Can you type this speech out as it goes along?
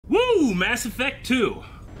Ooh, Mass Effect 2.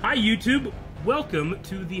 Hi, YouTube. Welcome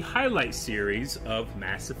to the highlight series of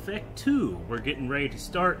Mass Effect 2. We're getting ready to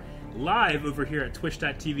start live over here at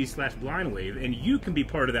twitch.tv/blindwave, and you can be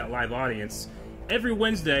part of that live audience every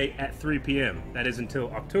Wednesday at 3 p.m. That is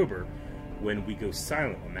until October, when we go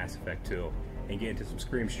silent on Mass Effect 2 and get into some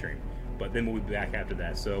Scream Stream. But then we'll be back after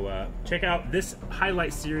that. So check out this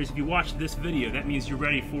highlight series. If you watch this video, that means you're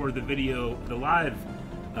ready for the video, the live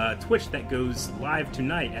Twitch that goes live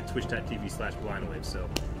tonight at twitch.tv/blindwave. So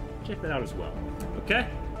check that out as well. Okay,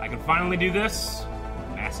 I can finally do this.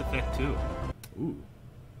 Mass Effect 2. Ooh.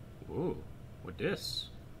 Whoa. What this?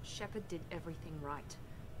 Shepard did everything right.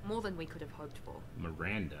 More than we could have hoped for.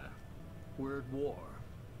 Miranda. We're at war.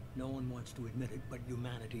 No one wants to admit it, but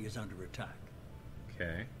humanity is under attack.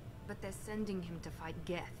 Okay. But they're sending him to fight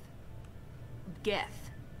Geth.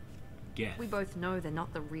 Geth. Geth. We both know they're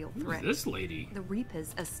not the real threat. Who's this lady? The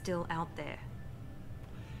Reapers are still out there.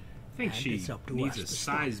 I think And she it's up to needs us a to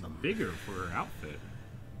stop size them. bigger for her outfit.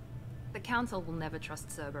 The Council will never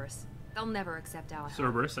trust Cerberus. They'll never accept our help.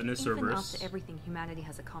 Cerberus, I know Even Cerberus. after everything humanity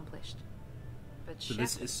has accomplished. But So Shepard,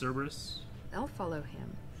 this is Cerberus? they'll follow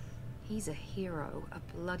him. He's a hero, a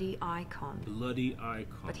bloody icon. Bloody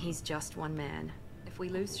icon. But he's just one man. If we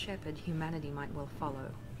lose Shepard, humanity might well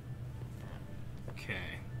follow.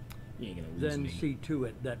 Okay. You ain't gonna lose Then me. see to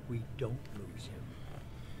it that we don't lose him.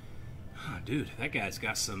 Oh, dude, that guy's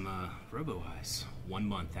got some robo-eyes. 1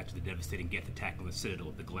 month after the devastating Geth attack on the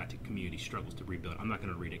Citadel, the galactic community struggles to rebuild. I'm not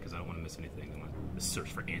going to read it because I don't want to miss anything. I want to search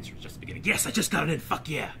for answers just at the beginning. Yes, I just got it in! Fuck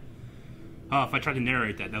yeah! Oh, if I tried to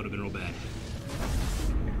narrate that, that would have been real bad.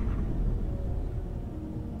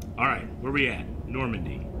 Alright, where we at?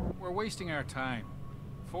 Normandy. We're wasting our time.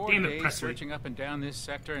 4 Damn it, days Presley. searching up and down this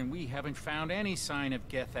sector, and we haven't found any sign of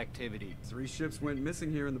Geth activity. 3 ships went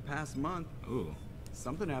missing here in the past month. Ooh.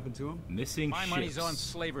 Something happened to them. Missing My ships. money's on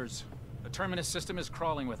slavers. The Terminus system is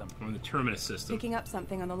crawling with them. On the Terminus system. Picking up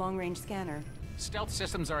something on the long-range scanner. Stealth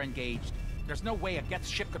systems are engaged. There's no way a Geth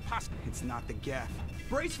ship could possibly... It's not the Geth.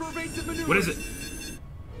 Brace for evasive maneuvers! What is it?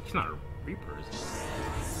 It's not a Reaper, is it?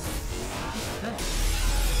 What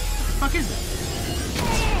the fuck is that?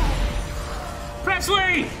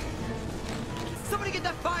 Presley! Somebody get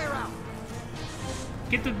that fire out!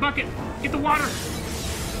 Get the bucket! Get the water!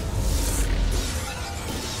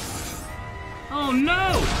 Oh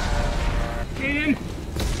no! Aiden!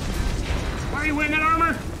 Why are you wearing that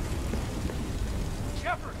armor?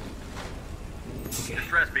 Shepard! Okay.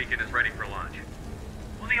 Distress beacon is ready for launch.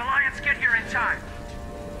 Will the Alliance get here in time?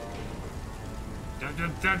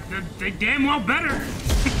 They damn well better!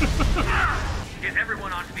 Get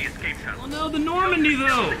everyone onto the escape shuttle. Oh no, the Normandy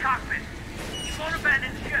Joker's still in though! the cockpit. He won't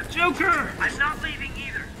abandon the ship. Joker! I'm not leaving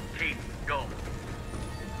either. Kate, go.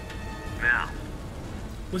 Now,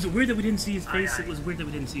 Was it weird that we didn't see his face? Aye, aye. It was weird that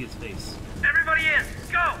we didn't see his face. everybody in.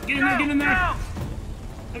 Go! Get in go, there, get in there! Go!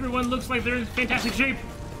 Everyone looks like they're in fantastic shape.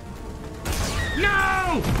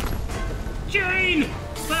 No! Jane!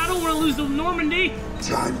 But I don't want to lose the Normandy!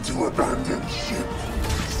 Time to abandon ship.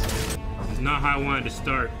 This is not how I wanted to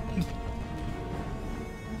start.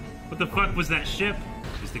 What the fuck was that ship?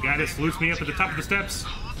 Is the guy that salutes me up at the top of the steps?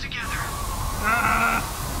 Ah!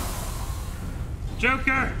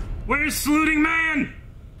 Joker! Where's Saluting Man?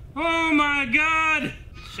 Oh my god!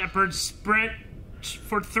 Shepard sprint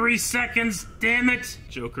for 3 seconds, damn it!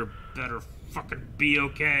 Joker better fucking be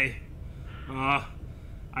okay. I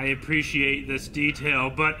appreciate this detail,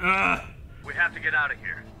 but We have to get out of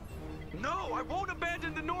here. No, I won't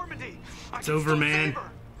abandon the Normandy! it's over, man.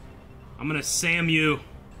 I'm gonna Sam you.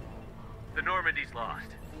 The Normandy's lost.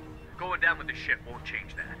 Going down with the ship won't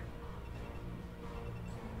change that.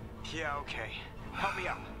 Yeah, okay. Help me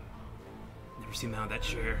out. Never seen him out of that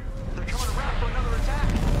chair. They're coming around for another attack.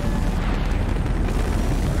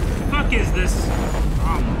 Fuck is this? Oh,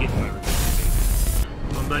 I'm getting my revenge.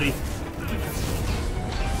 Come on, buddy.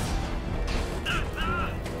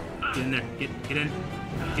 Get in there. Get in.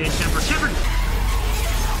 Get in, Shepard. Shepard!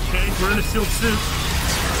 Okay, we're in a sealed suit.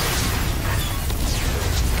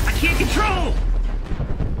 I can't control!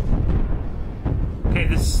 Okay,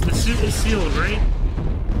 the suit is sealed, right?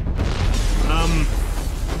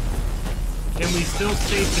 Can we still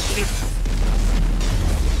save the ship?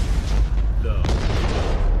 No.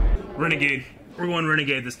 Renegade. We're going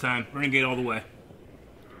Renegade this time. Renegade all the way.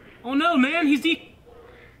 Oh no, man, he's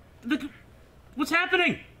what's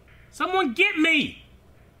happening? Someone get me!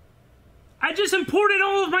 I just imported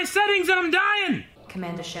all of my settings and I'm dying!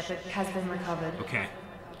 Commander Shepard has been recovered. Okay.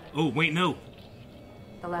 Oh, wait, no.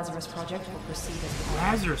 The Lazarus Project will proceed as before.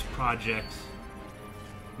 Lazarus Project.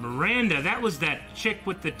 Miranda, that was that chick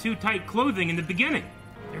with the too tight clothing in the beginning.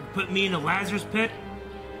 Ever put me in a Lazarus pit?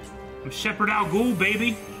 I'm Shepard Al Ghul,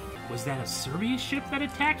 baby. Was that a Serbia ship that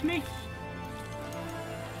attacked me?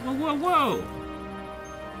 Whoa, whoa, whoa!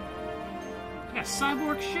 That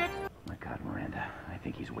cyborg ship? My God, Miranda, I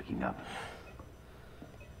think he's waking up.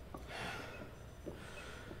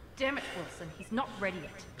 Damn it, Wilson. He's not ready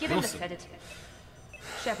yet. Give him the sedative.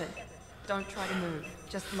 Shepard, don't try to move.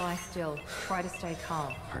 Just lie still. Try to stay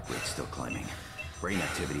calm. Heart rate's still climbing. Brain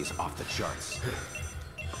activity is off the charts.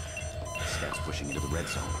 Scout's pushing into the red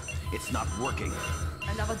zone. It's not working.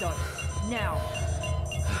 Another dose. Now.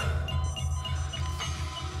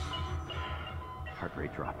 Heart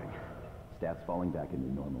rate dropping. Stats falling back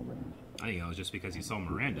into normal range. I think it was just because he saw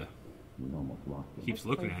Miranda. We almost lost him. Keeps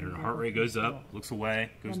looking at her. Her heart rate goes up, looks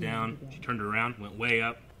away, goes down. She turned around, went way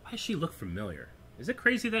up. Why does she look familiar? Is it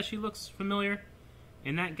crazy that she looks familiar?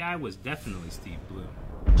 And that guy was definitely Steve Bloom.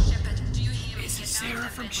 Shepard, do you hear me? Is it Sarah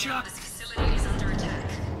from Chuck? This facility is under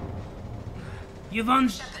attack. Yvonne!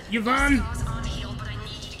 Yvonne! Scars aren't healed, but I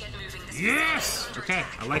need you to get moving. This Yes! Okay,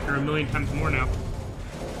 I like her a million times more now.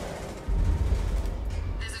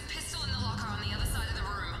 There's a pistol in the locker on the other side of the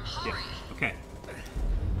room. Hurry! Yeah, okay.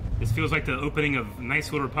 This feels like the opening of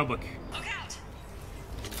Nice Little Republic. Look out!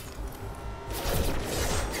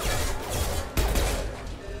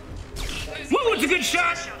 Woo, it's a good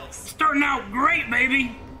shot! Starting out great,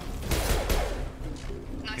 baby!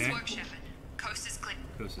 Nice work, Shepard. Coast is clear.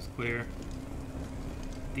 Coast is clear.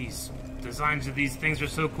 These designs of these things are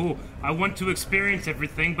so cool. I want to experience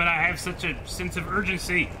everything, but I have such a sense of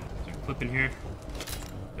urgency. Is there a clip in here?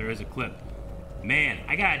 There is a clip. Man,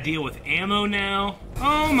 I gotta deal with ammo now.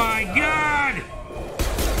 Oh my god!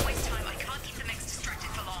 Waste time. I can't keep the mix distracted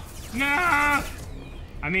for long. Nah!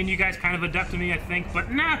 I mean, you guys kind of abducted me, I think,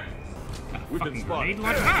 but nah! We've been spotted.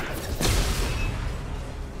 Ah!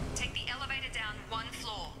 Take the elevator down one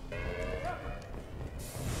floor.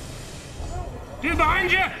 Dude,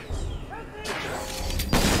 behind you! What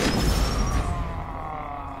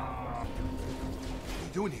are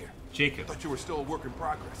you doing here? Jacob. I thought you were still a work in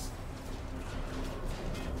progress.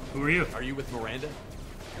 Who are you? Are you with Miranda?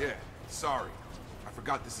 Yeah, sorry. I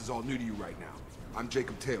forgot this is all new to you right now. I'm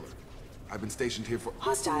Jacob Taylor. I've been stationed here for...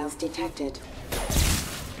 Hostiles detected.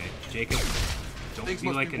 Okay, Jacob. Don't Things be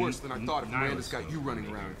must like be a worse than I thought if Miranda's nihilist. got you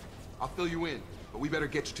running around. I'll fill you in, but we better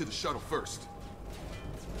get you to the shuttle first.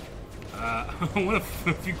 What a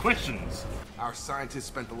few questions. Our scientists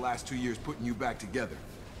spent the last 2 years putting you back together.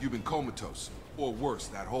 You've been comatose, or worse,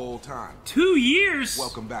 that whole time. 2 years?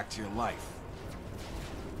 Welcome back to your life.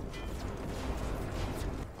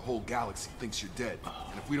 The whole galaxy thinks you're dead,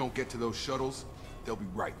 and if we don't get to those shuttles, they'll be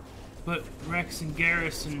right. But Rex and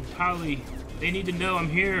Garrus and Holly, they need to know I'm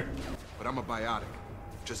here. But I'm a biotic.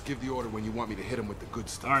 Just give the order when you want me to hit them with the good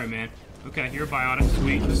stuff. Alright, man. Okay, you're a biotic.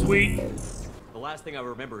 Sweet, sweet. The last thing I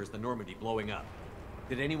remember is the Normandy blowing up.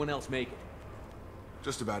 Did anyone else make it?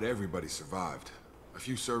 Just about everybody survived. A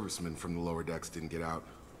few servicemen from the lower decks didn't get out.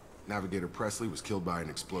 Navigator Presley was killed by an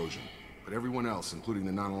explosion. But everyone else, including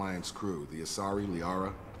the non-Alliance crew, the Asari,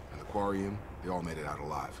 Liara, and the Quarian, they all made it out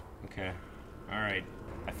alive. Okay. Alright.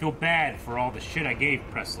 I feel bad for all the shit I gave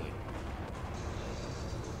Presley.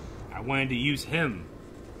 I wanted to use him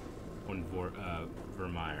on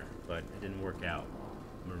Vermeer, but it didn't work out.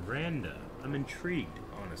 Miranda. I'm intrigued,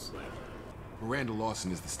 honestly. Miranda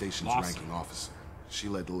Lawson is the station's ranking officer. She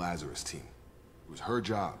led the Lazarus team. It was her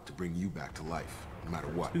job to bring you back to life, no matter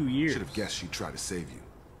what. 2 years. Should have guessed she'd try to save you.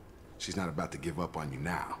 She's not about to give up on you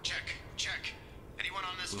now. Check. Anyone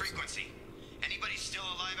on this frequency? Anybody still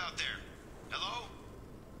alive out there? Hello?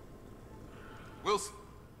 Wilson,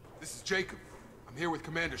 this is Jacob. I'm here with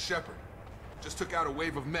Commander Shepard. Just took out a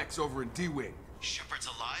wave of mechs over in D-Wing. Shepard's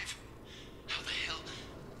alive? How the hell?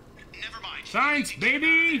 Never mind. Science,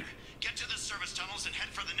 baby! Get to the service tunnels and head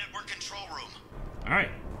for the network control room.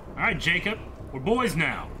 Alright, Jacob. We're boys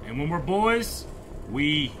now. And when we're boys,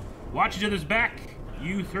 we watch each other's back.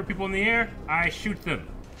 You throw people in the air, I shoot them.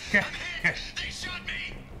 Okay. They shot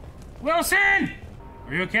me! Wilson!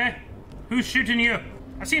 Are you okay? Who's shooting you?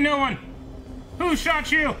 I see no one. Who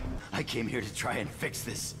shot you? I came here to try and fix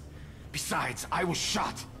this. Besides, I was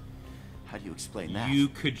shot. How do you explain that? You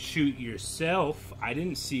could shoot yourself. I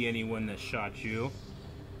didn't see anyone that shot you.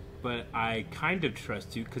 But I kind of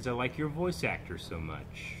trust you because I like your voice actor so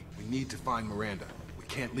much. We need to find Miranda. We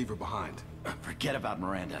can't leave her behind. Forget about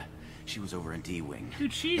Miranda. She was over in D-Wing.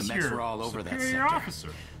 Dude, she's the mechs your were all over that superior sector. officer.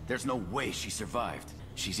 There's no way she survived.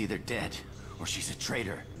 She's either dead or she's a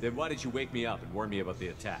traitor. Then why did you wake me up and warn me about the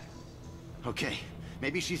attack? Okay,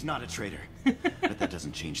 maybe she's not a traitor, but that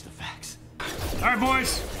doesn't change the facts. Alright,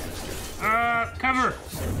 boys. Cover.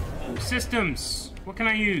 Systems. What can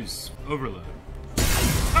I use? Overload.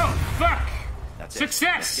 Oh, fuck! That's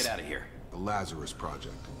Success! It. Let's get out of here. The Lazarus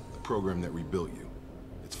Project, the program that rebuilt you.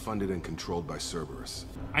 It's funded and controlled by Cerberus.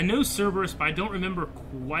 I know Cerberus, but I don't remember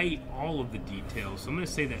quite all of the details, so I'm going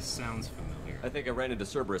to say that sounds familiar. I think I ran into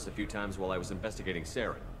Cerberus a few times while I was investigating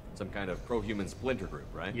Saren. Some kind of pro-human splinter group,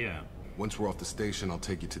 right? Yeah. Once we're off the station, I'll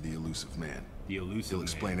take you to the Elusive Man. The Elusive Man. He'll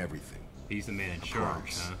explain everything. He's the man in I charge,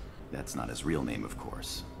 promise. huh? That's not his real name, of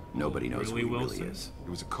course. Nobody knows really, who he Wilson? really is. It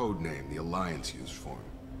was a code name the Alliance used for him.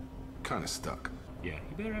 Kinda stuck. Yeah,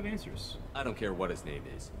 he better have answers. I don't care what his name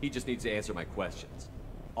is. He just needs to answer my questions.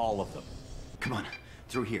 All of them. Come on,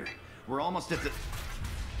 through here. We're almost at the...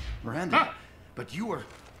 Miranda, Ah! but you were...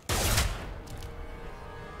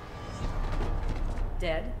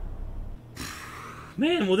 Dead?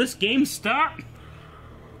 Man, will this game stop?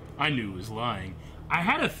 I knew he was lying. I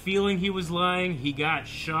had a feeling he was lying. He got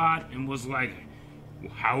shot and was like,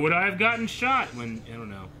 how would I have gotten shot when, I don't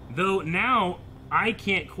know. Though now, I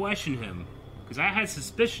can't question him, because I had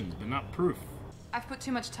suspicions, but not proof. I've put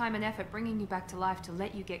too much time and effort bringing you back to life to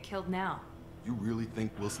let you get killed now. You really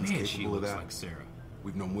think Wilson's Man, she capable of looks that? like Sarah.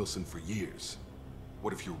 We've known Wilson for years.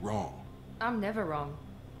 What if you're wrong? I'm never wrong.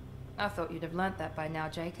 I thought you'd have learnt that by now,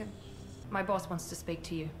 Jacob. My boss wants to speak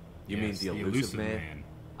to you. You Yes, mean the Elusive Man?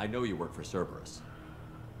 I know you work for Cerberus.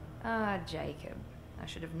 Ah, Jacob. I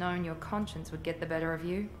should have known your conscience would get the better of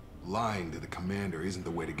you. Lying to the commander isn't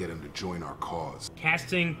the way to get him to join our cause.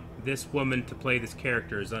 Casting this woman to play this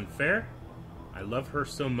character is unfair. I love her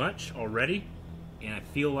so much already, and I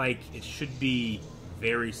feel like it should be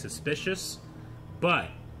very suspicious. But,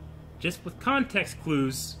 just with context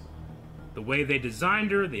clues, the way they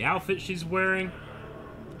designed her, the outfit she's wearing,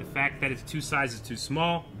 the fact that it's 2 sizes too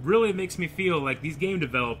small, really makes me feel like these game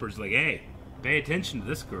developers like, hey, pay attention to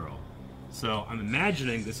this girl. So I'm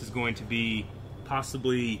imagining this is going to be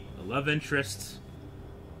possibly a love interest,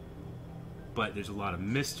 but there's a lot of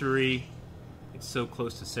mystery. It's so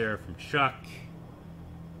close to Sarah from Chuck.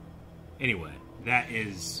 Anyway, that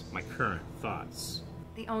is my current thoughts.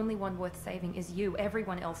 The only one worth saving is you.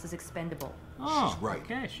 Everyone else is expendable. Oh, She's right.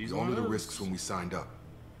 okay, she's we one all of knew the those. risks when we signed up.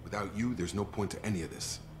 Without you, there's no point to any of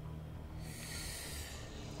this.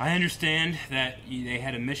 I understand that they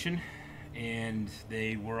had a mission, and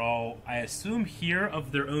they were all, I assume, here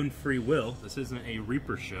of their own free will. This isn't a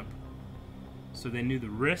Reaper ship. So they knew the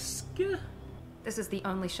risk? This is the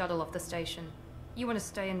only shuttle off the station. You want to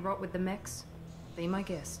stay and rot with the mechs? Be my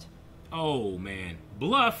guest. Oh, man.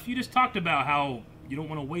 Bluff, you just talked about how you don't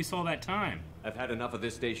want to waste all that time. I've had enough of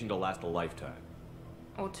this station to last a lifetime.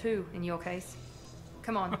 Or 2, in your case.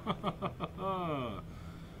 Come on.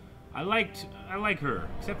 I like her,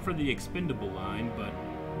 except for the expendable line, but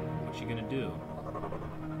what's she gonna do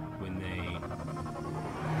when they...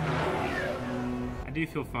 I do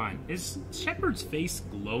feel fine. Is Shepard's face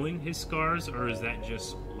glowing, his scars, or is that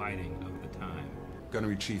just lighting of the time?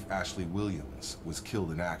 Gunnery Chief Ashley Williams was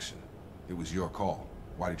killed in action. It was your call.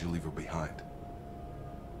 Why did you leave her behind?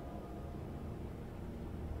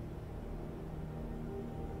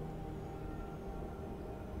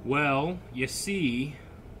 Well, you see...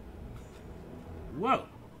 Whoa!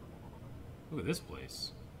 Look at this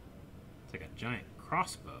place. It's like a giant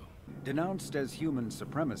crossbow. Denounced as human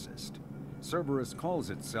supremacist, Cerberus calls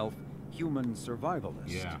itself human survivalist.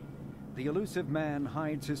 Yeah. The Elusive Man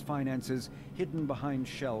hides his finances hidden behind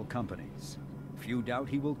shell companies. Few doubt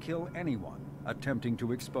he will kill anyone attempting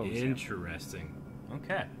to expose him. Interesting.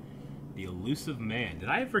 Okay. The Elusive Man. Did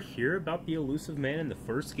I ever hear about the Elusive Man in the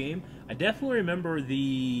first game? I definitely remember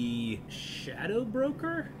the Shadow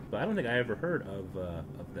Broker, but I don't think I ever heard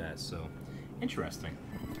of that, so interesting.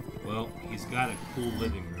 Well, he's got a cool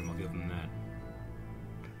living room, I'll give him that.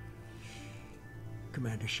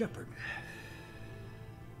 Commander Shepard.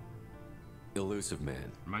 Elusive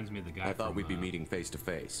Man. Reminds me of the guy I thought from, we'd be meeting face to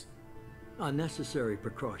face. Unnecessary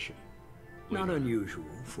precaution. Not unusual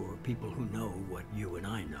for people who know what you and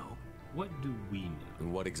I know. What do we know?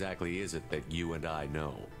 And what exactly is it that you and I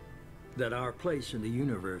know? That our place in the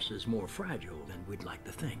universe is more fragile than we'd like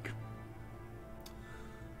to think.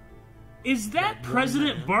 Is that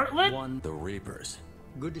President Bartlett? The Reapers.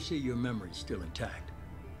 Good to see your memory's still intact.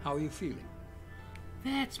 How are you feeling?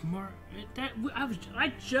 That's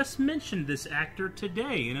I just mentioned this actor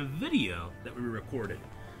today in a video that we recorded.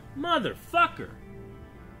 Motherfucker!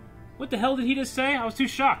 What the hell did he just say? I was too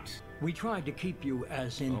shocked. We tried to keep you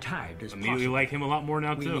as intact as immediately possible. like him a lot more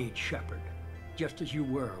now, we too. We need Shepard, just as you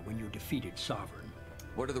were when you defeated Sovereign.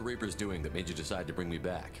 What are the Reapers doing that made you decide to bring me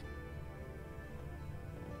back?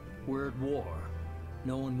 We're at war.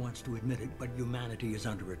 No one wants to admit it, but humanity is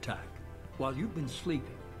under attack. While you've been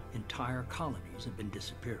sleeping, entire colonies have been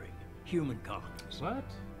disappearing. Human colonies. What?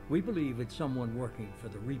 We believe it's someone working for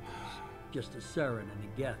the Reapers. just as Saren and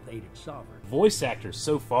the Geth aided Sovereign. Voice actors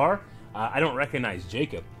so far, I don't recognize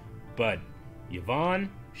Jacob, but Yvonne,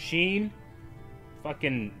 Sheen,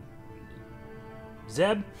 fucking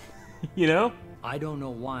Zeb, you know? I don't know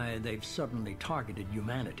why they've suddenly targeted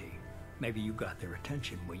humanity. Maybe you got their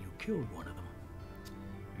attention when you killed one of them.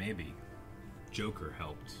 Maybe. Joker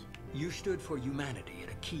helped. You stood for humanity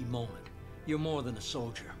at a key moment. You're more than a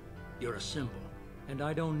soldier. You're a symbol. And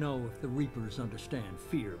I don't know if the Reapers understand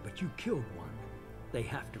fear, but you killed one. They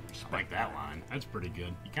have to respect. I like that line. That's pretty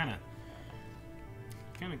good. You kind of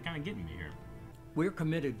getting me here. We're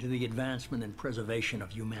committed to the advancement and preservation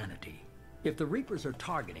of humanity. If the Reapers are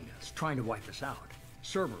targeting us, trying to wipe us out,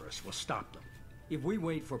 Cerberus will stop them. If we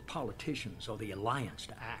wait for politicians or the Alliance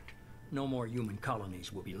to act, no more human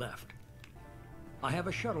colonies will be left. I have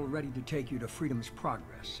a shuttle ready to take you to Freedom's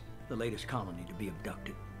Progress, the latest colony to be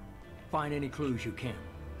abducted. Find any clues you can.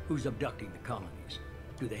 Who's abducting the colonies?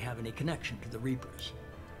 Do they have any connection to the Reapers?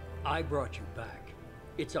 I brought you back.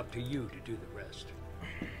 It's up to you to do the rest.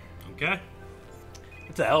 Okay.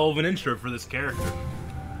 That's a hell of an intro for this character.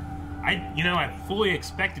 I fully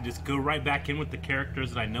expected to just go right back in with the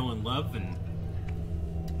characters that I know and love, and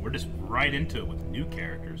we're just right into it with new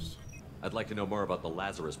characters. I'd like to know more about the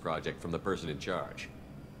Lazarus Project from the person in charge.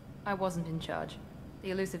 I wasn't in charge.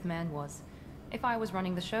 The elusive man was. If I was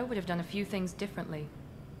running the show, would have done a few things differently.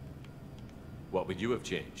 What would you have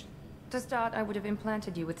changed? To start, I would have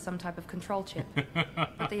implanted you with some type of control chip.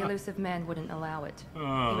 But the elusive man wouldn't allow it.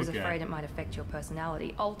 Oh, he was okay. afraid it might affect your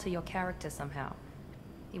personality, alter your character somehow.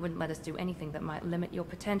 He wouldn't let us do anything that might limit your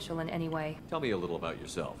potential in any way. Tell me a little about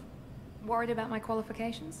yourself. Worried about my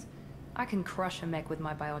qualifications? I can crush a mech with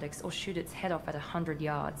my biotics or shoot its head off at 100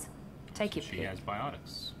 yards. Take your pick. She has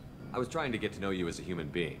biotics. I was trying to get to know you as a human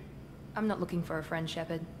being. I'm not looking for a friend,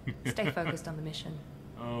 Shepard. Stay focused on the mission.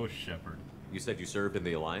 Oh, Shepard. You said you served in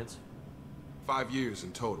the Alliance? 5 years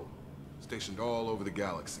in total. Stationed all over the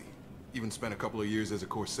galaxy. Even spent a couple of years as a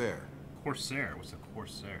Corsair. Corsair? What's a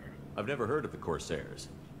Corsair? I've never heard of the Corsairs.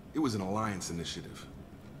 It was an Alliance initiative.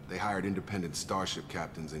 They hired independent starship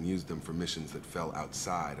captains and used them for missions that fell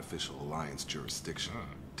outside official Alliance jurisdiction.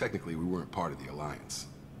 Technically, we weren't part of the Alliance.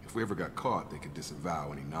 If we ever got caught, they could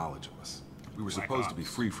disavow any knowledge of us. We were supposed to be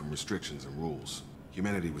free from restrictions and rules.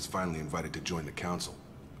 Humanity was finally invited to join the Council,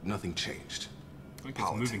 but nothing changed. Like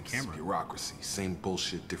politics, bureaucracy, same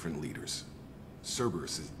bullshit, different leaders.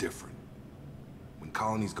 Cerberus is different. When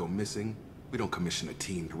colonies go missing, we don't commission a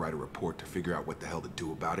team to write a report to figure out what the hell to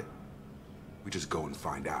do about it. We just go and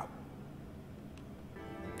find out.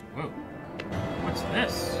 Whoa. What's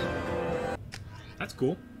this? That's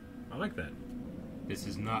cool. I like that. This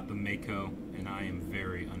is not the Mako, and I am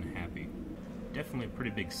very unhappy. Definitely a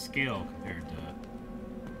pretty big scale compared to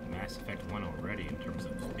Mass Effect 1 already in terms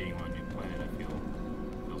of being on a new planet.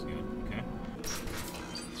 Feels good. Okay.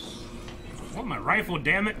 I want my rifle,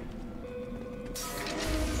 damn it!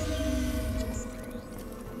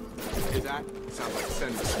 Hear that? Sounds like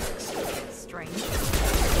sender snakes. Strange.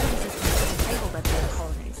 Disabled at the other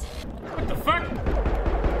colonies. What the fuck?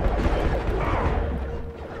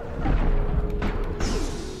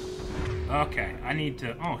 Okay, I need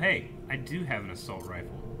to... Oh, hey, I do have an assault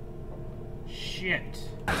rifle. Shit.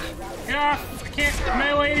 Get off! I can't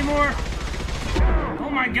melee anymore! Oh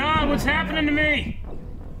my god, what's happening to me?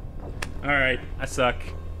 Alright, I suck.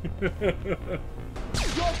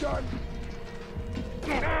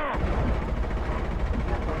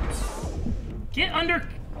 Get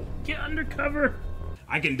under cover!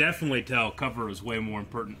 I can definitely tell cover is way more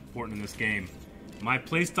important in this game. My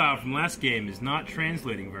playstyle from last game is not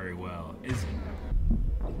translating very well.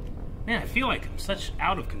 Man, I feel like I'm such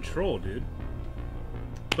out of control, dude.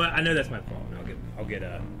 But I know that's my fault. I'll get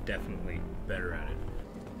definitely better at it.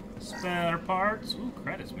 Spare parts. Ooh,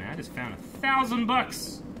 credits, man. I just found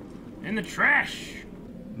 $1,000 in the trash.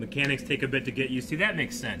 Mechanics take a bit to get used to. That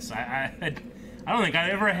makes sense. I don't think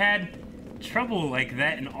I've ever had trouble like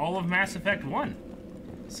that in all of Mass Effect 1.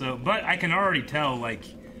 So, but I can already tell, like,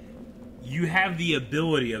 you have the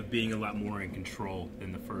ability of being a lot more in control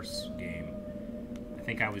than the first game. I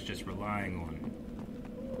think I was just relying on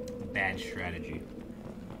bad strategy.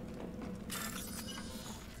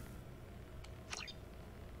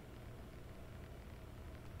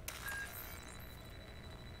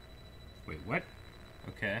 Wait, what?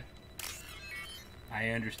 Okay.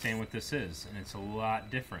 I understand what this is, and it's a lot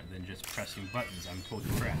different than just pressing buttons I'm told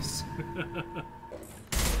to press.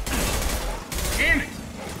 Damn it!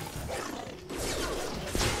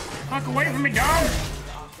 Fuck away from me, dog!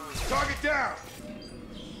 Target down!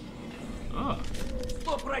 Oh.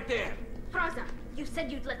 Stop right there! Fraza, you said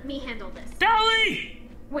you'd let me handle this. Dolly!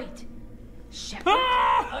 Wait. Shepard?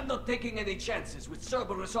 I'm not taking any chances with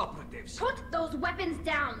Cerberus operatives. Put those weapons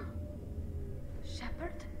down!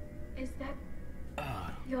 Shepard? Is that...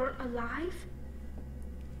 You're alive?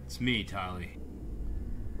 It's me, Tali.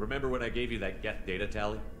 Remember when I gave you that Geth data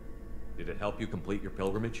tally? Did it help you complete your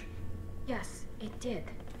pilgrimage? Yes, it did.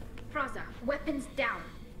 Fraza, weapons down.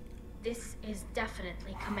 This is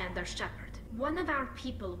definitely Commander Shepard. One of our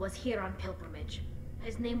people was here on pilgrimage.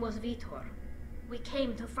 His name was Vitor. We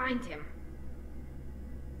came to find him.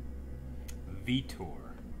 Vitor.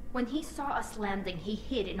 When he saw us landing, he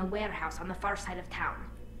hid in a warehouse on the far side of town.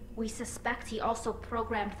 We suspect he also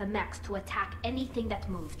programmed the mechs to attack anything that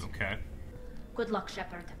moved. Okay. Good luck,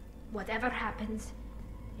 Shepard. Whatever happens,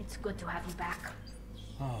 it's good to have you back.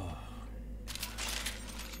 Oh.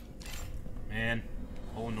 Man,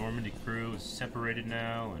 whole Normandy crew is separated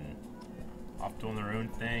now and off doing their own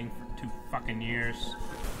thing for 2 fucking years.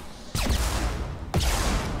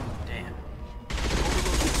 Damn.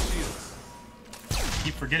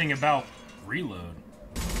 Keep forgetting about reload.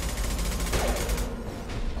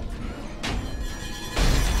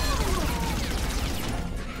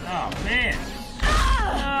 Oh man!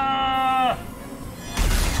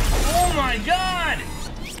 Oh my God!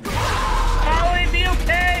 Holly, be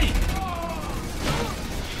okay!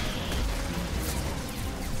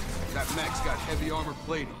 That mech's got heavy armor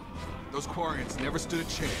plating. Those Quarians never stood a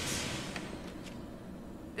chance.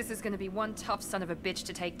 This is gonna be one tough son of a bitch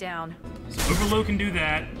to take down. So Overload can do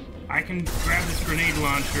that. I can grab this grenade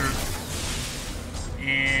launcher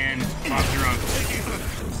and Bob's your uncle.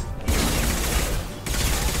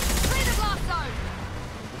 Clear the blast zone!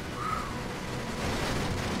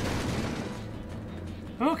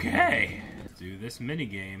 Okay. Let's do this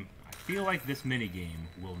minigame. I feel like this minigame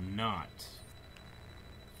will not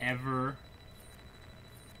ever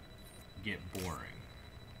get boring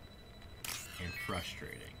and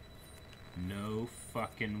frustrating. No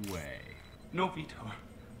fucking way. No, Vitor.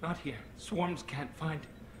 Not here. Swarms can't find.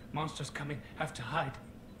 Monsters coming. Have to hide.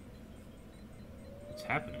 What's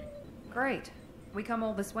happening? Great. We come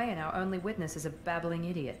all this way and our only witness is a babbling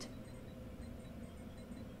idiot.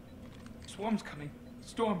 Swarms coming.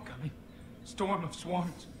 Storm coming. Storm of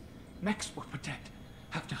swarms. Mechs will protect.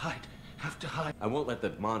 Have to hide. Have to hide. I won't let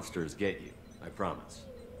the monsters get you. I promise.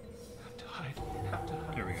 Have to hide. Have to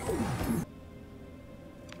hide. There we go.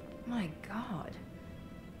 My God.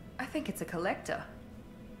 I think it's a collector.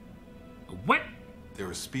 What?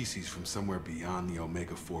 They're a species from somewhere beyond the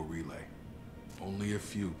Omega-4 relay. Only a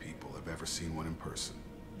few people have ever seen one in person.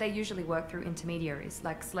 They usually work through intermediaries,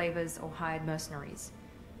 like slavers or hired mercenaries.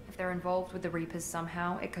 If they're involved with the Reapers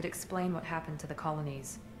somehow, it could explain what happened to the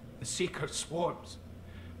colonies. The Seeker swarms.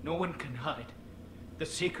 No one can hide. The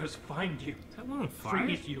Seekers find you. Is that one on fire?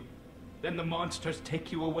 Freeze you. Then the monsters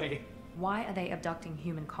take you away. Why are they abducting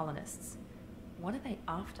human colonists? What are they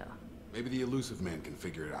after? Maybe the elusive man can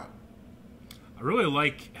figure it out. I really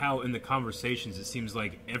like how in the conversations it seems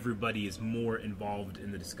like everybody is more involved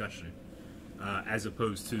in the discussion, as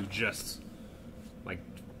opposed to just, like,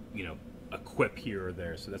 you know, a quip here or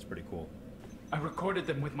there, so that's pretty cool. I recorded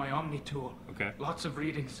them with my Omni tool. Okay. Lots of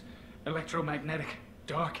readings. Electromagnetic.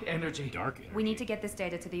 Dark energy. Dark energy. We need to get this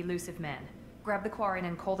data to the elusive man. Grab the Quarian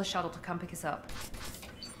and call the shuttle to come pick us up.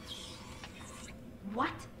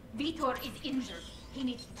 What? Vitor is injured. He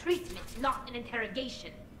needs treatment, not an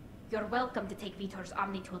interrogation. You're welcome to take Vitor's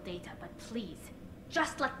Omnitool data, but please,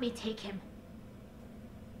 just let me take him.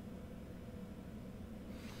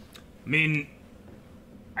 I mean,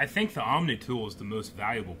 I think the Omnitool is the most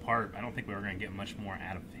valuable part. I don't think we're going to get much more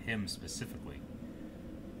out of him specifically.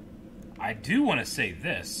 I do want to say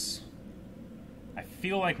this. I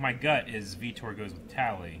feel like my gut is Vitor goes with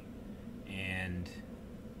Tali, and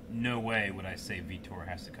no way would I say Vitor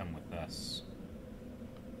has to come with us.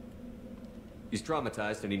 He's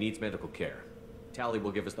traumatized and he needs medical care. Tali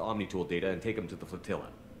will give us the Omnitool data and take him to the flotilla.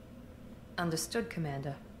 Understood,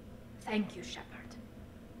 Commander. Thank you, Shepard.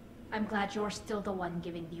 I'm glad you're still the one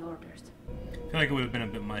giving the orders. I feel like it would have been a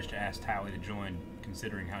bit much to ask Tali to join,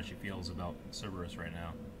 considering how she feels about Cerberus right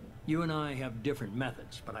now. You and I have different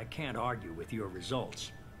methods, but I can't argue with your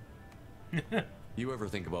results. You ever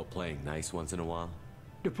think about playing nice once in a while?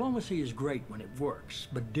 Diplomacy is great when it works,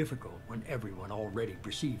 but difficult when everyone already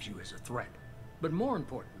perceives you as a threat. But more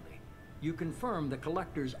importantly, you confirm the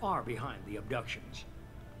collectors are behind the abductions.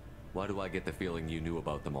 Why do I get the feeling you knew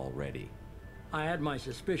about them already? I had my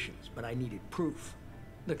suspicions, but I needed proof.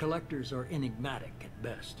 The collectors are enigmatic at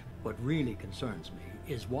best. What really concerns me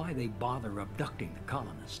is why they bother abducting the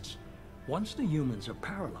colonists. Once the humans are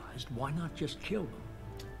paralyzed, why not just kill them?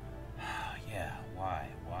 Yeah, why?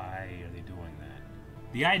 Why are they doing that?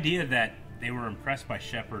 The idea that they were impressed by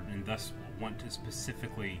Shepard and thus want to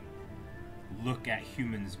specifically look at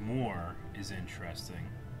humans more is interesting.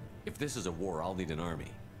 If this is a war, I'll need an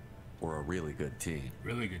army. Or a really good team.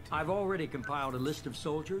 Really good team. I've already compiled a list of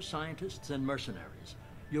soldiers, scientists, and mercenaries.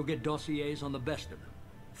 You'll get dossiers on the best of them.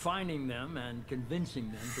 Finding them and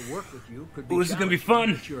convincing them to work with you could be this is gonna be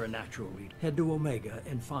fun. But you're a natural leader. Head to Omega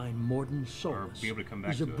and find Morden Solus. Be able to come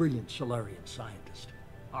back He's a to it. brilliant Solarian scientist.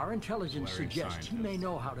 Our intelligence Solarian suggests he may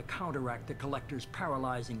know how to counteract the Collector's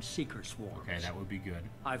paralyzing seeker swarms. Okay, that would be good.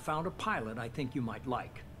 I found a pilot I think you might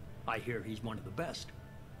like. I hear he's one of the best.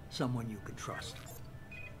 Someone you can trust.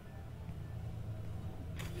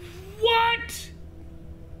 What?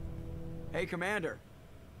 Hey, Commander.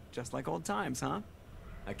 Just like old times, huh?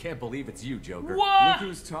 I can't believe it's you, Joker. What? Look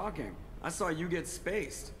who's talking. I saw you get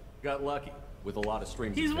spaced. Got lucky with a lot of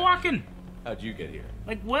strings. He's attached. walking. How'd you get here?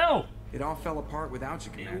 Like, well. It all fell apart without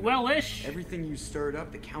you, Commander. Well-ish. Everything you stirred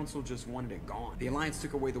up, the Council just wanted it gone. The Alliance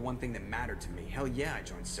took away the one thing that mattered to me. Hell yeah, I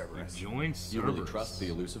joined Cerberus. Join Cerberus. You really trust the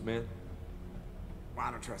Elusive Man? Well,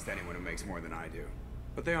 I don't trust anyone who makes more than I do.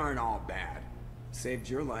 But they aren't all bad. Saved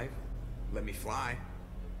your life. Let me fly.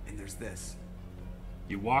 And there's this.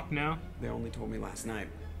 You walk now? They only told me last night.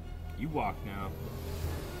 You walk now.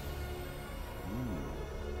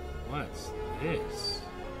 Ooh. What's this?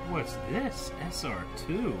 What's this?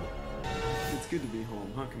 SR2. It's good to be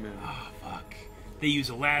home, huh, Commander? Oh, fuck. They use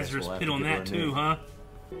a Lazarus we'll pit to on give that her a too, name. huh?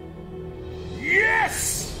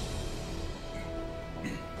 Yes!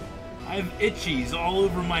 I have itchies all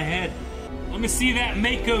over my head. Let me see that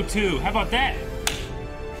Mako too. How about that?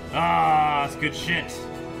 Ah, that's good shit.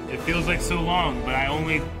 It feels like so long, but I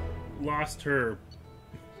only lost her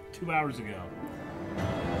 2 hours ago.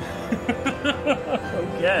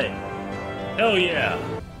 Okay. Hell yeah.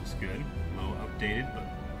 It's good. Well updated, but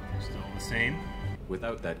still the same.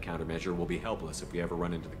 Without that countermeasure, we'll be helpless if we ever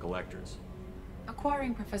run into the Collectors.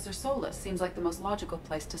 Acquiring Professor Solus seems like the most logical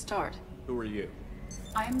place to start. Who are you?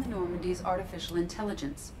 I am the Normandy's artificial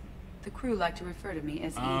intelligence. The crew like to refer to me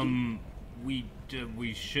as Edie.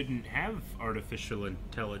 We shouldn't have artificial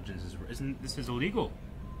intelligences. This is illegal?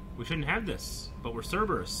 We shouldn't have this. But we're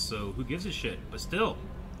Cerberus, so who gives a shit? But still,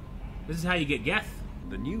 this is how you get Geth.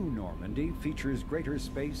 The new Normandy features greater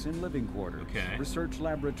space and living quarters, research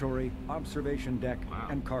laboratory, observation deck,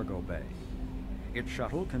 and cargo bay. Its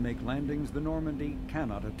shuttle can make landings the Normandy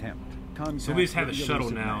cannot attempt. So we just have a shuttle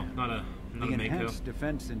now, not a the Mako. enhanced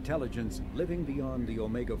defense intelligence living beyond the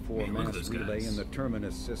Omega-4 mass relay in the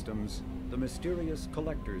Terminus systems, the mysterious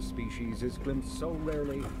Collector species is glimpsed so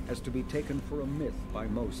rarely as to be taken for a myth by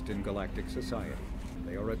most in galactic society.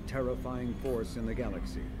 They are a terrifying force in the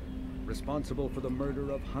galaxy, responsible for the murder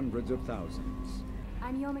of hundreds of thousands.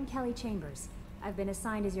 I'm Yeoman Kelly Chambers. I've been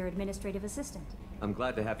assigned as your administrative assistant. I'm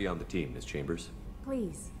glad to have you on the team, Miss Chambers.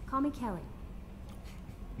 Please, call me Kelly.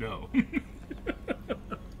 No.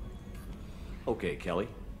 Okay, Kelly.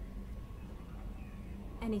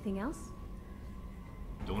 Anything else?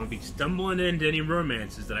 Don't want to be stumbling into any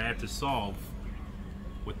romances that I have to solve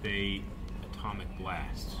with a atomic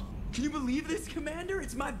blast. Can you believe this, Commander?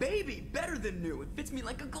 It's my baby. Better than new. It fits me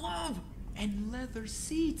like a glove. And leather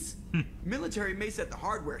seats. Military may set the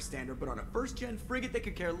hardware standard, but on a first-gen frigate, they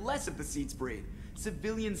could care less if the seats breathe.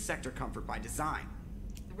 Civilian sector comfort by design.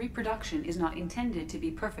 The reproduction is not intended to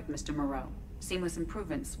be perfect, Mr. Moreau. Seamless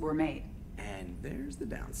improvements were made. And there's the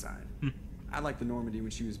downside. I liked the Normandy when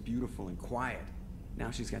she was beautiful and quiet. Now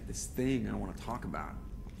she's got this thing I want to talk about.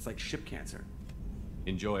 It's like ship cancer.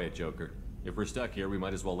 Enjoy it, Joker. If we're stuck here, we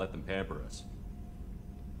might as well let them pamper us.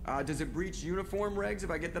 Does it breach uniform regs if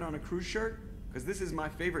I get that on a cruise shirt? Because this is my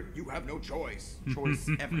favorite you have no choice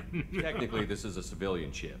ever. Technically, this is a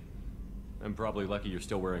civilian ship. I'm probably lucky you're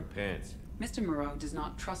still wearing pants. Mr. Moreau does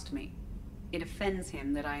not trust me. It offends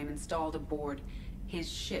him that I am installed aboard his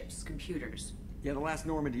ship's computers. Yeah, the last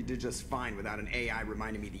Normandy did just fine without an AI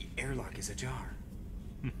reminding me the airlock is ajar.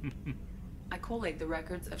 I collate the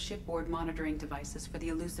records of shipboard monitoring devices for the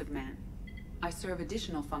Elusive Man. I serve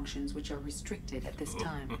additional functions which are restricted at this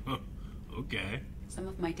time. Okay. Some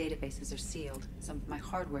of my databases are sealed. Some of my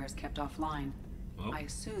hardware is kept offline. Well, I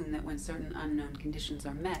assume that when certain unknown conditions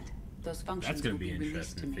are met, those functions that's going will to be released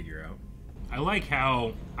interesting to to me. figure out. I like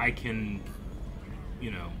how I can,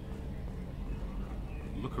 you know,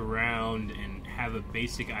 look around and have a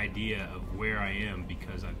basic idea of where I am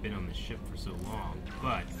because I've been on the ship for so long,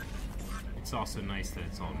 but it's also nice that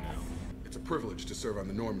it's all known. It's a privilege to serve on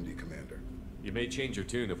the Normandy, Commander. You may change your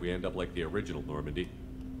tune if we end up like the original Normandy.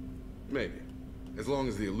 Maybe. As long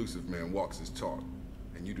as the Elusive Man walks his talk,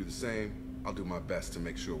 and you do the same, I'll do my best to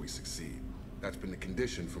make sure we succeed. That's been the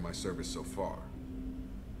condition for my service so far.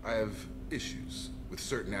 I have issues with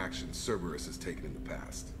certain actions Cerberus has taken in the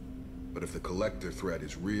past. But if the Collector threat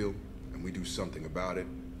is real, and we do something about it,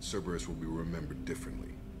 Cerberus will be remembered differently.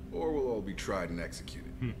 Or we'll all be tried and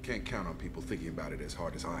executed. Can't count on people thinking about it as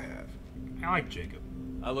hard as I have. I like Jacob.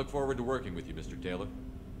 I look forward to working with you, Mr. Taylor.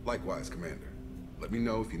 Likewise, Commander. Let me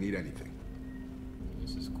know if you need anything.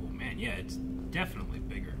 This is cool, man. Yeah, it's definitely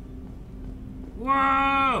bigger.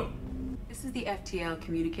 Whoa! This is the FTL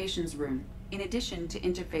communications room. In addition to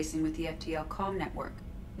interfacing with the FTL comm network,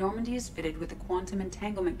 Normandy is fitted with a quantum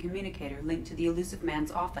entanglement communicator linked to the Elusive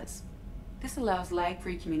Man's office. This allows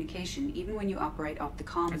lag-free communication even when you operate off the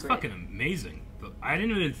comm That's grid. fucking amazing. I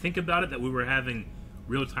didn't even think about it that we were having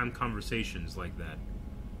real-time conversations like that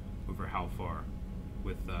over how far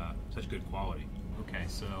with such good quality. Okay,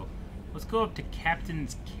 so let's go up to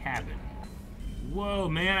Captain's cabin. Whoa,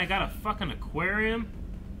 man, I got a fucking aquarium?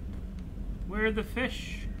 Where are the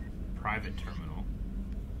fish? Private terminal.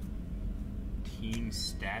 Team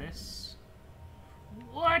status?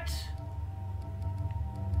 What?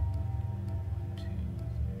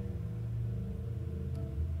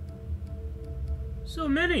 So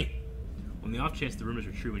many! On the off chance the rumors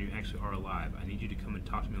are true and you actually are alive, I need you to come and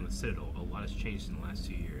talk to me on the Citadel. A lot has changed in the last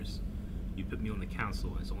 2 years. You put me on the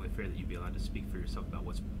council, and it's only fair that you be allowed to speak for yourself about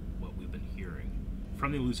what we've been hearing.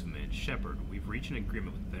 From the Elusive Man, Shepard, we've reached an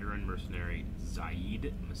agreement with veteran mercenary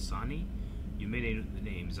Zaid Masani. You may know the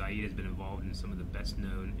name. Zaid has been involved in some of the best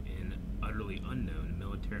known and utterly unknown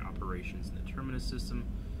military operations in the Terminus system.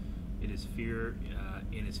 It is feared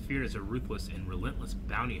as a ruthless and relentless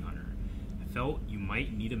bounty hunter. I felt you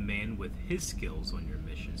might need a man with his skills on your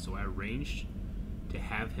mission, so I arranged to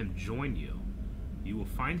have him join you. You will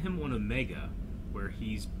find him on Omega, where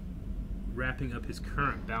he's wrapping up his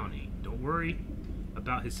current bounty. Don't worry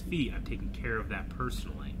about his fee. I've taken care of that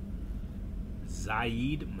personally.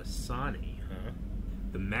 Zaid Masani, huh?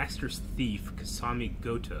 The master's thief, Kasami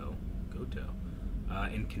Goto,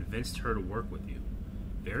 and convinced her to work with you.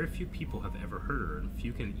 Very few people have ever heard of her, and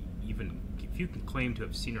few can claim to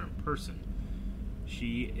have seen her in person.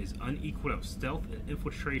 She is unequaled at stealth and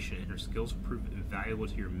infiltration, and her skills prove invaluable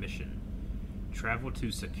to your mission. Travel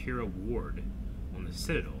to Sakura Ward on the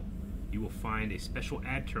Citadel. You will find a special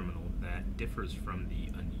ad terminal that differs from the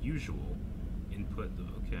unusual input.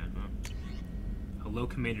 Okay, huh? Hello,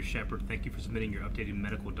 Commander Shepard. Thank you for submitting your updated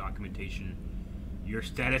medical documentation. Your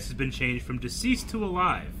status has been changed from deceased to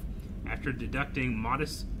alive. After deducting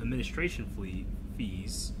modest administration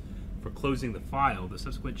fees for closing the file, the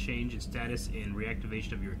subsequent change in status and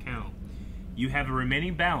reactivation of your account, you have a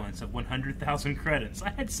remaining balance of 100,000 credits.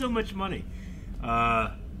 I had so much money.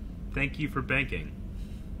 Thank you for banking.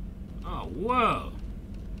 Oh, whoa.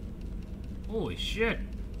 Holy shit.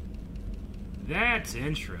 That's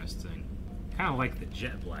interesting. Kind of like the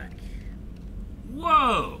jet black.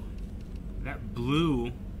 Whoa! That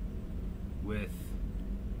blue with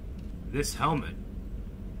this helmet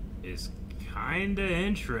is kinda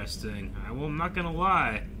interesting. I'm not gonna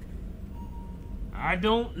lie. I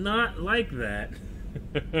don't not like that.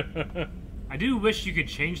 I do wish you could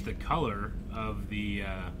change the color of the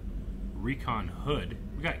recon hood.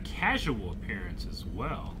 We got casual appearance as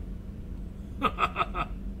well.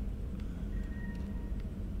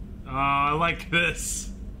 Oh, I like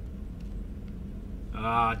this.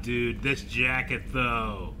 Ah, dude, this jacket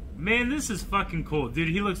though. Man, this is fucking cool. Dude,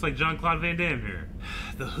 he looks like Jean-Claude Van Damme here.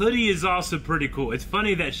 The hoodie is also pretty cool. It's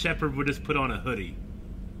funny that Shepard would just put on a hoodie.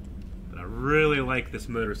 But I really like this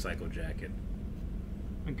motorcycle jacket.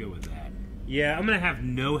 I'm gonna go with that. Yeah, I'm gonna have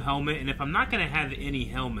no helmet, and if I'm not gonna have any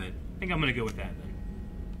helmet, I think I'm gonna go with that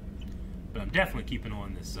then. But I'm definitely keeping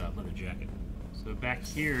on this leather jacket. So back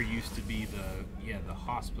here used to be the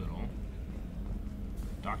hospital.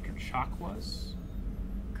 Dr. Chalk was?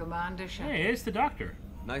 Commander Shepard. Hey, it's the doctor.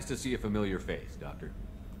 Nice to see a familiar face, Doctor.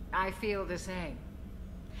 I feel the same.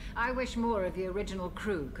 I wish more of the original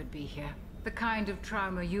crew could be here. The kind of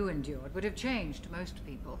trauma you endured would have changed most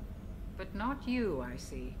people. But not you, I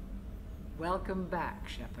see. Welcome back,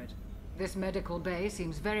 Shepard. This medical bay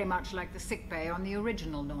seems very much like the sick bay on the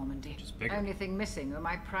original Normandy. Just bigger. Only thing missing are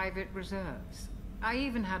my private reserves. I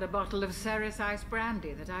even had a bottle of Ceres Ice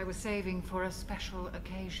Brandy that I was saving for a special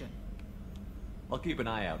occasion. I'll keep an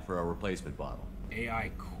eye out for a replacement bottle.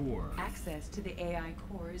 AI core. Access to the AI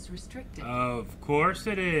core is restricted. Of course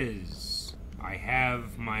it is. I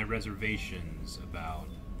have my reservations about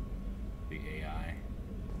the AI.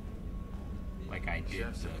 Like I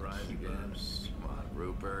did the cubes. Come on,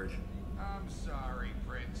 Rupert. I'm sorry,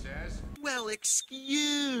 Princess. Well,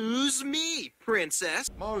 excuse me, Princess.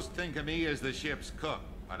 Most think of me as the ship's cook,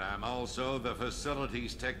 but I'm also the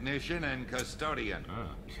facilities technician and custodian.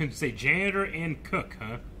 Say janitor and cook,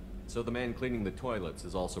 huh? So the man cleaning the toilets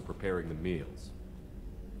is also preparing the meals.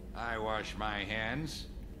 I wash my hands.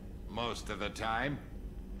 Most of the time.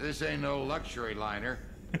 This ain't no luxury liner.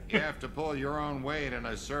 You have to pull your own weight in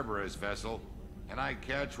a Cerberus vessel, and I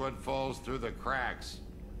catch what falls through the cracks.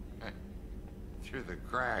 Through the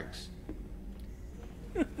cracks.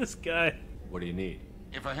 This guy. What do you need?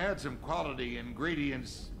 If I had some quality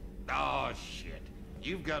ingredients... Oh, shit.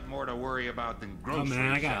 You've got more to worry about than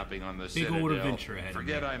grocery shopping on the Citadel. Big old adventure ahead.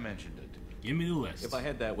 Forget I mentioned it. Give me the list. If I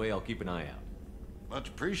head that way, I'll keep an eye out. Much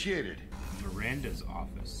appreciated. Miranda's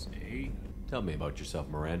office, eh? Tell me about yourself,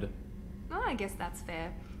 Miranda. Oh, I guess that's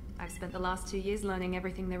fair. I've spent the last 2 years learning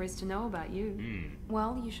everything there is to know about you.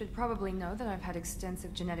 Well, you should probably know that I've had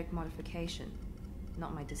extensive genetic modification.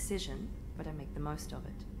 Not my decision, but I make the most of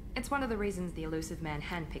it. It's one of the reasons the elusive man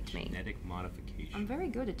handpicked me. Genetic modification. I'm very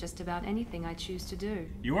good at just about anything I choose to do.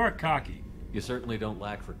 You are cocky. You certainly don't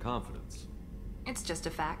lack for confidence. It's just a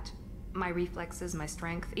fact. My reflexes, my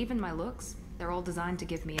strength, even my looks, they're all designed to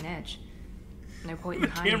give me an edge. No point in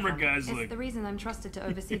hiding camera from guys it. look. It's the reason I'm trusted to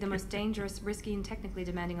oversee the most dangerous, risky, and technically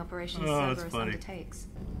demanding operations Cerberus undertakes.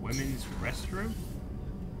 Women's restroom?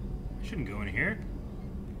 I shouldn't go in here.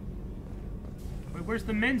 Wait, where's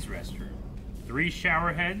the men's restroom? 3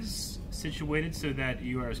 shower heads situated so that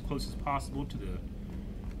you are as close as possible to the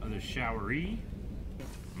other showeree.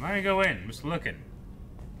 I'm not gonna go in, I'm just looking.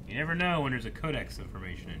 You never know when there's a codex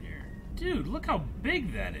information in here. Dude, look how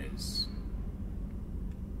big that is.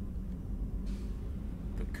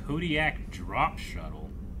 The Kodiak drop shuttle.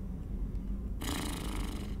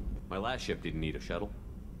 My last ship didn't need a shuttle.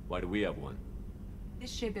 Why do we have one?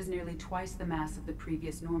 This ship is nearly twice the mass of the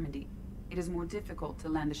previous Normandy. It is more difficult to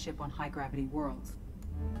land a ship on high-gravity worlds.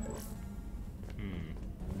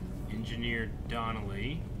 Engineer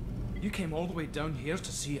Donnelly. You came all the way down here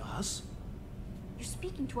to see us? You're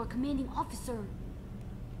speaking to our commanding officer.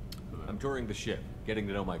 I'm touring the ship, getting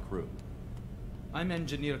to know my crew. I'm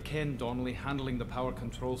Engineer Ken Donnelly, handling the power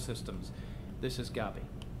control systems. This is Gabby.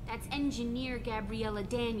 That's Engineer Gabriella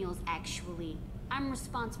Daniels, actually. I'm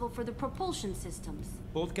responsible for the propulsion systems.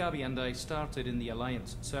 Both Gabby and I started in the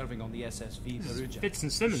Alliance, serving on the SSV Perugia. Fitz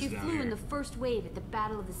and Simmons She down flew here. in the first wave at the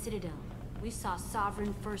Battle of the Citadel. We saw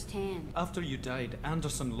Sovereign firsthand. After you died,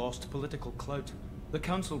 Anderson lost political clout. The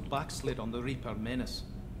Council backslid on the Reaper menace.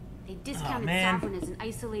 They discounted Sovereign as an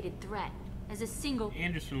isolated threat, as a single...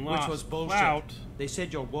 Anderson Which was bullshit. They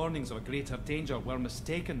said your warnings of a greater danger were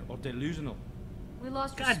mistaken or delusional. We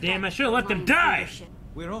lost God damn, I should have let them die!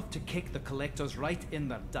 We're off to kick the collectors right in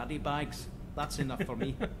their daddy bags. That's enough for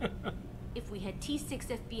me. If we had T6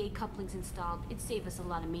 FBA couplings installed, it'd save us a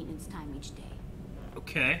lot of maintenance time each day.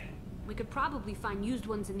 Okay. We could probably find used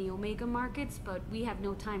ones in the Omega markets, but we have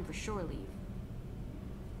no time for shore leave.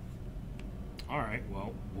 Alright,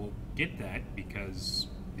 well, we'll get that because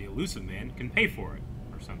the elusive man can pay for it.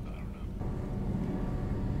 Or something, I don't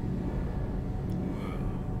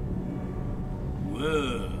know.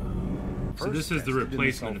 Whoa. So this is the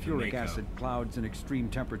replacement of the sulfuric acid clouds and extreme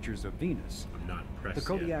temperatures of Venus. I'm not impressed The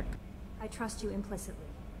Kodiak... I trust you implicitly.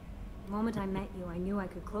 The moment I met you, I knew I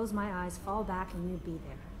could close my eyes, fall back, and you'd be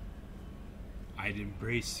there. I'd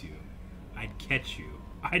embrace you. I'd catch you.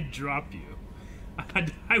 I'd drop you.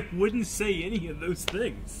 I wouldn't say any of those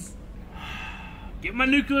things. Get my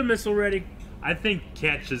nuclear missile ready. I think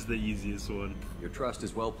catch is the easiest one. Your trust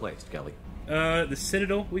is well placed, Kelly. The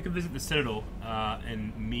Citadel. We could visit the Citadel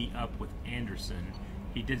and meet up with Anderson.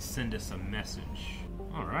 He did send us a message.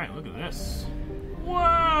 All right, look at this.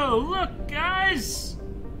 Whoa, look, guys.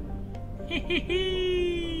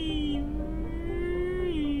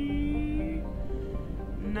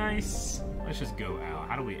 Nice. Let's just go out.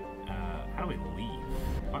 How do we leave?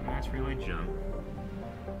 Button mass relay jump.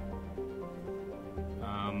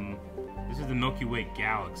 This is the Milky Way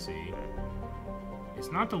galaxy.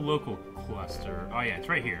 It's not the local cluster. Oh yeah, it's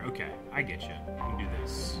right here. Okay, I get you. I can do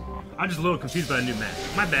this. I'm just a little confused by the new map.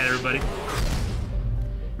 My bad, everybody.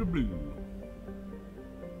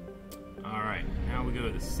 All right, now we go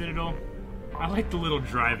to the Citadel. I like the little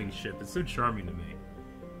driving ship. It's so charming to me.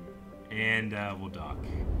 And we'll dock.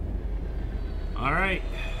 All right,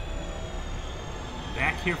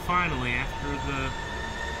 back here finally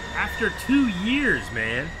after 2 years,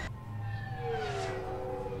 man.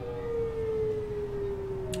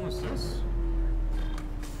 What's this?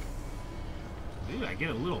 Dude, I get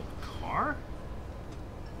a little car?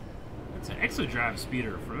 It's an exodrive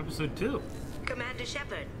speeder from episode 2. Commander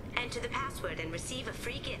Shepard, enter the password and receive a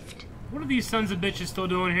free gift. What are these sons of bitches still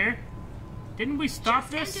doing here? Didn't we stop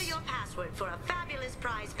Just this? enter your password for a fabulous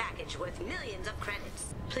prize package worth millions of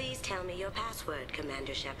credits. Please tell me your password,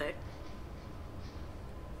 Commander Shepard.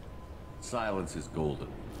 Silence is golden.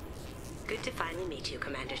 Good to finally meet you,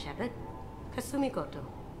 Commander Shepard. Kasumi Goto.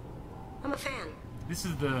 I'm a fan. This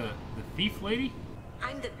is the thief lady?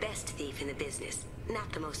 I'm the best thief in the business,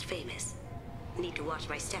 not the most famous. Need to watch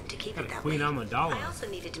my step to keep it that Queen way. Amidala. I also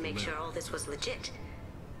needed to make sure all this was legit.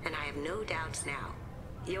 And I have no doubts now.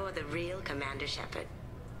 You're the real Commander Shepard.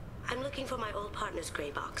 I'm looking for my old partner's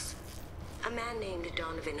gray box. A man named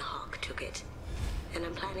Donovan Hawk took it. And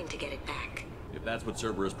I'm planning to get it back. If that's what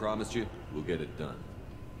Cerberus promised you, we'll get it done.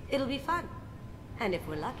 It'll be fun. And if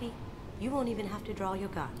we're lucky, you won't even have to draw your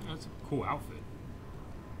gun. That's a cool outfit.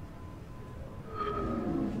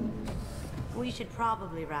 We should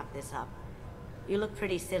probably wrap this up. You look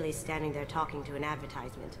pretty silly standing there talking to an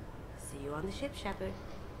advertisement. See you on the ship, Shepard.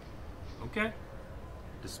 Okay.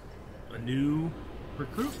 Just a new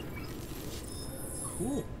recruit.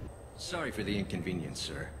 Cool. Sorry for the inconvenience,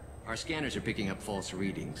 sir. Our scanners are picking up false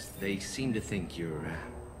readings. They seem to think you're,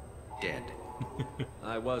 dead.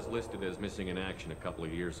 I was listed as missing in action a couple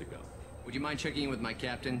of years ago. Would you mind checking in with my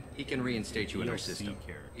captain? He can reinstate you in our DLC system.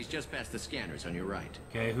 character. He's just past the scanners on your right.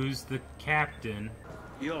 Okay, who's the captain?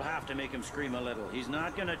 You'll have to make him scream a little. He's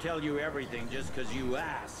not gonna tell you everything just because you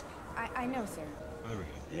ask. I know, sir. There we go.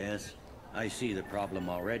 Yes, I see the problem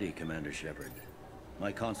already, Commander Shepard.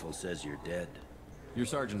 My console says you're dead. Your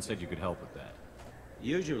sergeant said you could help with that.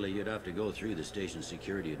 Usually you'd have to go through the Station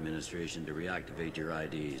Security Administration to reactivate your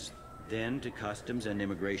IDs. Then to Customs and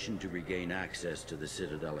Immigration to regain access to the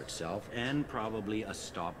Citadel itself, and probably a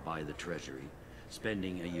stop by the Treasury.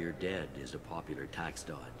 Spending a year dead is a popular tax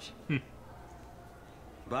dodge.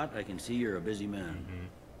 But I can see you're a busy man.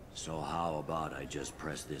 So how about I just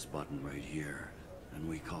press this button right here, and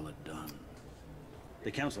we call it done?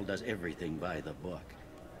 The Council does everything by the book.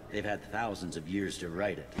 They've had thousands of years to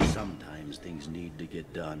write it. Sometimes things need to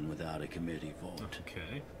get done without a committee vote.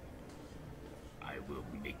 Okay. I will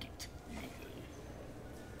make it.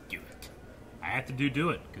 Do it. I have to do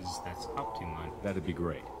it, because that's Palpatine line. That'd be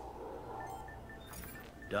great.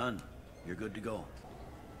 Done. You're good to go.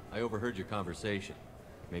 I overheard your conversation.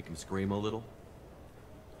 Make him scream a little?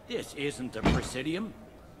 This isn't the Presidium.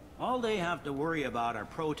 All they have to worry about are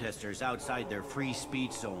protesters outside their free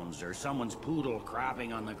speech zones or someone's poodle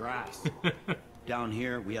crapping on the grass. Down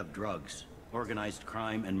here, we have drugs, organized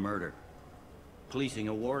crime, and murder. Policing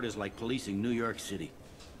a ward is like policing New York City.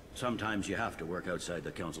 Sometimes you have to work outside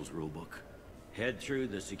the Council's rulebook. Head through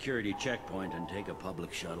the security checkpoint and take a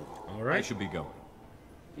public shuttle. All right. I should be going.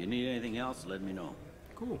 You need anything else, let me know.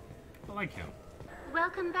 Cool. I like him.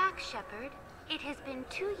 Welcome back, Shepard. It has been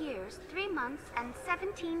 2 years, 3 months, and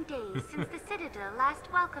 17 days since the Citadel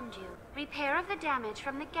last welcomed you. Repair of the damage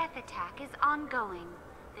from the Geth attack is ongoing.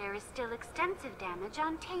 There is still extensive damage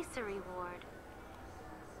on Tasery Ward.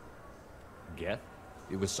 Geth?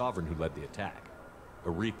 It was Sovereign who led the attack. A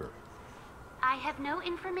Reaper. I have no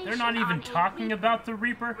information. They're not even on talking about the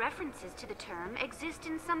Reaper? References to the term exist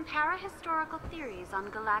in some parahistorical theories on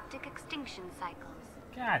galactic extinction cycles.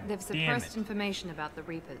 God They've suppressed information about the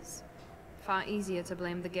Reapers. Far easier to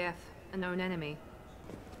blame the Geth, a known enemy.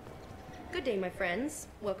 Good day, my friends.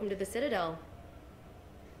 Welcome to the Citadel.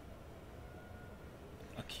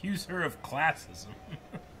 Accuse her of classism.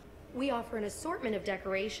 We offer an assortment of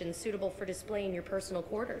decorations suitable for display in your personal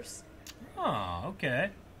quarters. Oh, okay.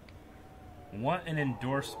 Want an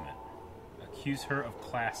endorsement. Accuse her of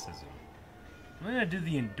classism. I'm gonna do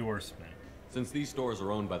the endorsement. Since these stores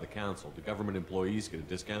are owned by the Council, do government employees get a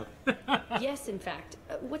discount? Yes, in fact.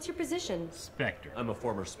 What's your position? Spectre. I'm a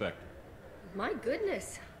former Spectre. My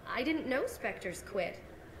goodness. I didn't know Spectres quit.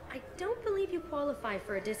 I don't believe you qualify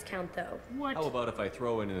for a discount, though. What? How about if I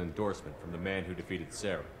throw in an endorsement from the man who defeated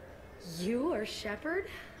Sarah? You are Shepard?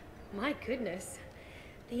 My goodness.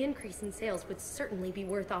 The increase in sales would certainly be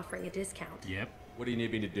worth offering a discount. Yep. What do you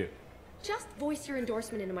need me to do? Just voice your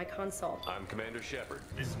endorsement into my console. I'm Commander Shepard.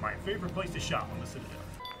 This is my favorite place to shop on the Citadel.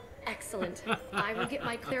 Excellent. I will get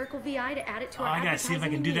my clerical VI to add it to our I gotta see if I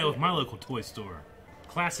can do that with my immediately. local toy store.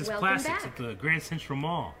 Classics Welcome Classics back. at the Grand Central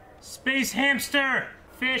Mall. Space Hamster!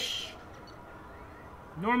 Fish!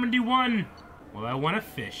 Normandy 1! Well, I want a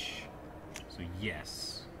fish. So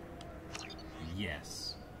yes.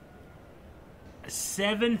 Yes. A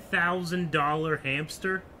 $7,000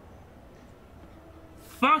 hamster?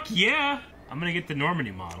 Fuck yeah! I'm gonna get the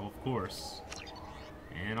Normandy model, of course.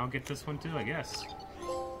 And I'll get this one too, I guess.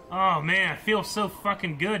 Oh man, I feel so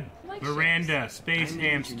fucking good. Like Miranda, ships. Space I'm an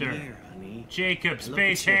Hamster. engineer, honey. Jacob, I look at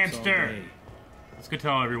Space ships all Hamster. day. Let's go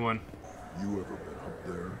tell everyone. You ever been up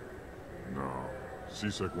there? No.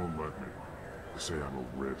 CSEC won't let me. They say I'm a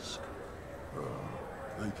risk.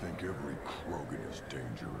 They think every Krogan is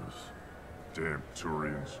dangerous. Damn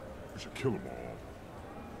Turians. We should kill them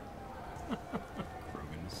all.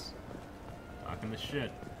 Krogans. Talking the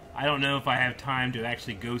shit. I don't know if I have time to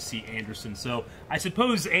actually go see Anderson. So I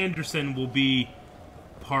suppose Anderson will be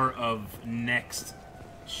part of next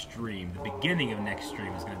stream. The beginning of next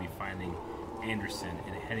stream is going to be finding Anderson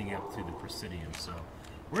and heading up to the Presidium. So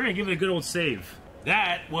we're going to give it a good old save.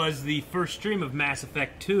 That was the first stream of Mass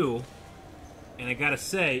Effect 2. And I gotta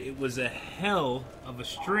say, it was a hell of a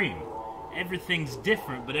stream. Everything's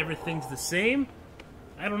different, but everything's the same?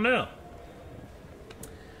 I don't know.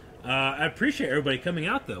 I appreciate everybody coming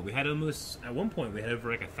out, though. We had almost, at one point, we had over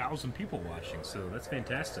like 1,000 people watching, so that's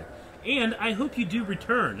fantastic. And I hope you do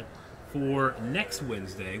return for next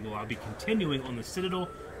Wednesday. Well, I'll be continuing on the Citadel,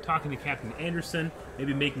 talking to Captain Anderson,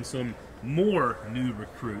 maybe making some more new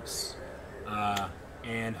recruits,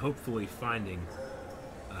 and hopefully finding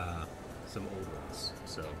some old ones.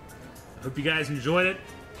 So I hope you guys enjoyed it.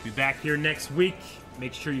 Be back here next week.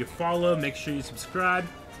 Make sure you follow, make sure you subscribe,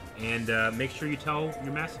 and make sure you tell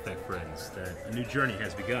your Mass Effect friends that a new journey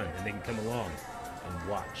has begun and they can come along and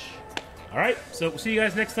watch. Alright, so we'll see you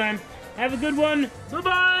guys next time. Have a good one.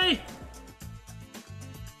 Bye-bye!